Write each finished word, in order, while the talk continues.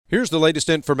Here's the latest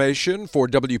information for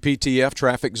WPTF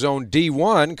Traffic Zone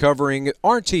D1 covering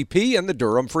RTP and the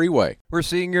Durham Freeway. We're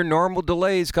seeing your normal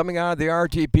delays coming out of the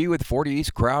RTP with 40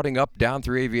 East crowding up down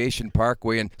through Aviation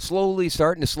Parkway and slowly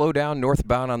starting to slow down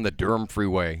northbound on the Durham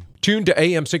Freeway. Tune to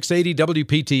AM 680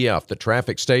 WPTF, the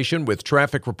traffic station with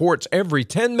traffic reports every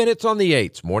 10 minutes on the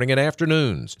 8s, morning and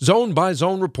afternoons.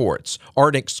 Zone-by-zone reports are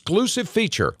an exclusive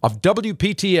feature of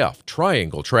WPTF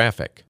Triangle Traffic.